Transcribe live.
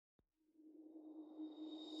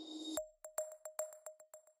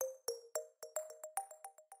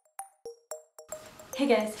Hey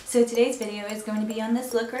guys, so today's video is going to be on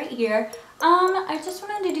this look right here. I just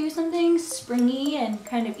wanted to do something springy and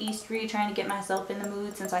kind of Eastery, trying to get myself in the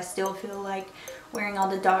mood since I still feel like wearing all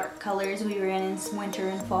the dark colors we were in winter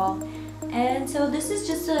and fall. And so this is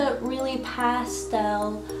just a really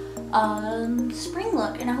pastel spring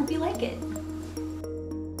look, and I hope you like it.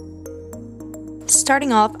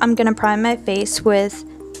 Starting off, I'm going to prime my face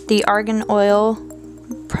with the Argan Oil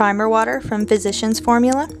Primer Water from Physicians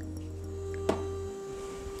Formula.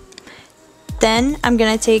 Then I'm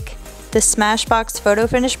going to take the Smashbox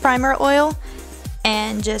Photofinish Primer Oil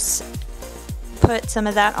and just put some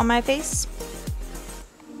of that on my face.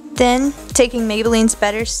 Then taking Maybelline's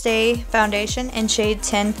Better Stay Foundation in shade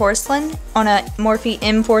 10 Porcelain on a Morphe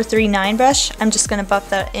M439 brush, I'm just going to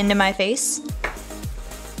buff that into my face.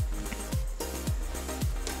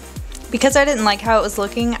 Because I didn't like how it was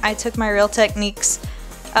looking, I took my Real Techniques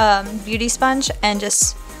beauty sponge and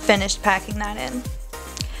just finished packing that in.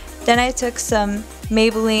 Then I took some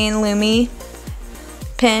Maybelline Lumi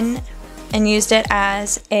pen and used it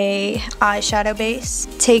as a eyeshadow base.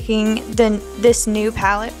 Taking this new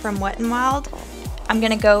palette from Wet n Wild, I'm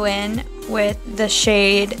going to go in with the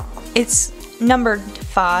shade, it's numbered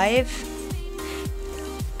 5,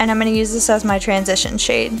 and I'm going to use this as my transition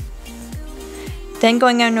shade. Then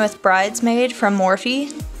going in with Bridesmaid from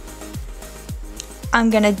Morphe,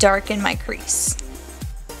 I'm going to darken my crease,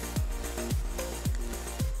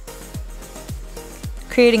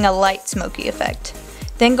 creating a light smoky effect.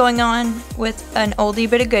 Then going on with an oldie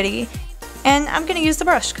but a goodie, and I'm going to use the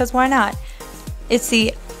brush because why not? It's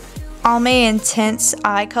the Almay Intense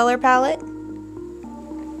Eye Color palette.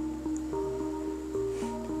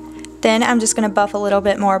 Then I'm just going to buff a little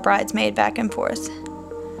bit more Bridesmaid back and forth.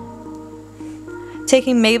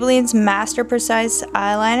 Taking Maybelline's Master Precise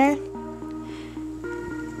eyeliner,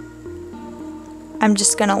 I'm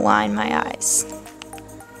just going to line my eyes.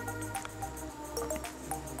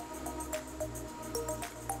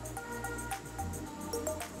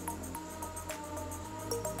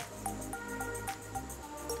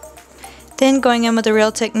 Then going in with the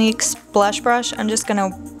Real Techniques blush brush, I'm just going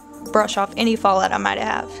to brush off any fallout I might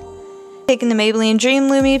have. Taking the Maybelline Dream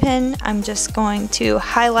Lumi pen, I'm just going to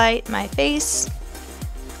highlight my face,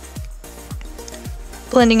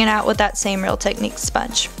 blending it out with that same Real Techniques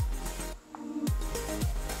sponge.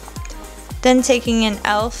 Then taking an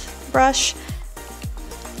e.l.f. brush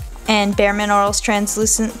and Bare Minerals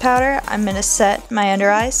translucent powder, I'm going to set my under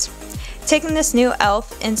eyes. Taking this new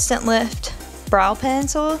e.l.f. Instant Lift brow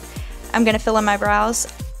pencil, I'm going to fill in my brows.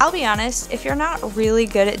 I'll be honest, if you're not really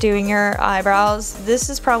good at doing your eyebrows, this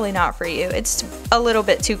is probably not for you. It's a little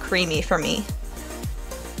bit too creamy for me.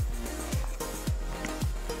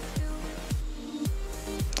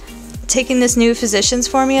 Taking this new Physicians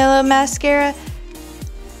Formula mascara,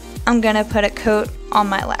 I'm going to put a coat on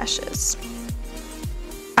my lashes.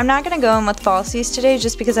 I'm not going to go in with falsies today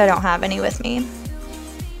just because I don't have any with me.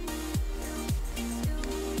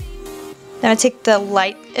 Then I take the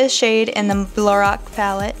lightest shade in the Lorac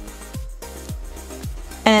palette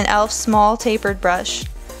and an e.l.f. small tapered brush,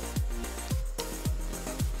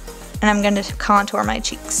 and I'm going to contour my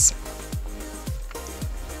cheeks.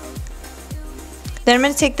 Then I'm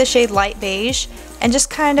going to take the shade Light Beige and just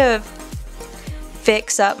kind of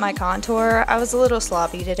fix up my contour. I was a little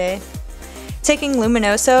sloppy today. Taking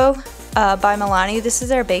Luminoso by Milani, this is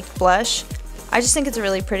their baked blush. I just think it's a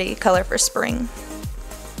really pretty color for spring.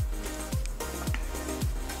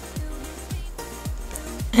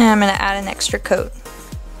 And I'm going to add an extra coat.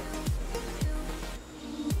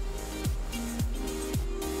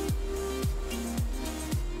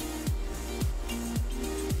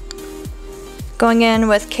 Going in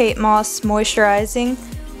with Kate Moss moisturizing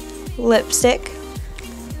lipstick.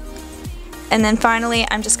 And then finally,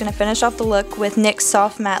 I'm just going to finish off the look with NYX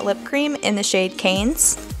Soft Matte Lip Cream in the shade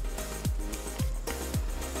Canes.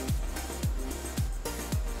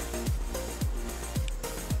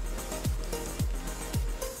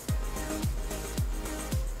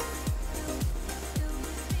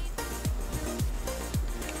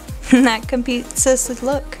 And that completes this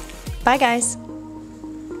look. Bye guys.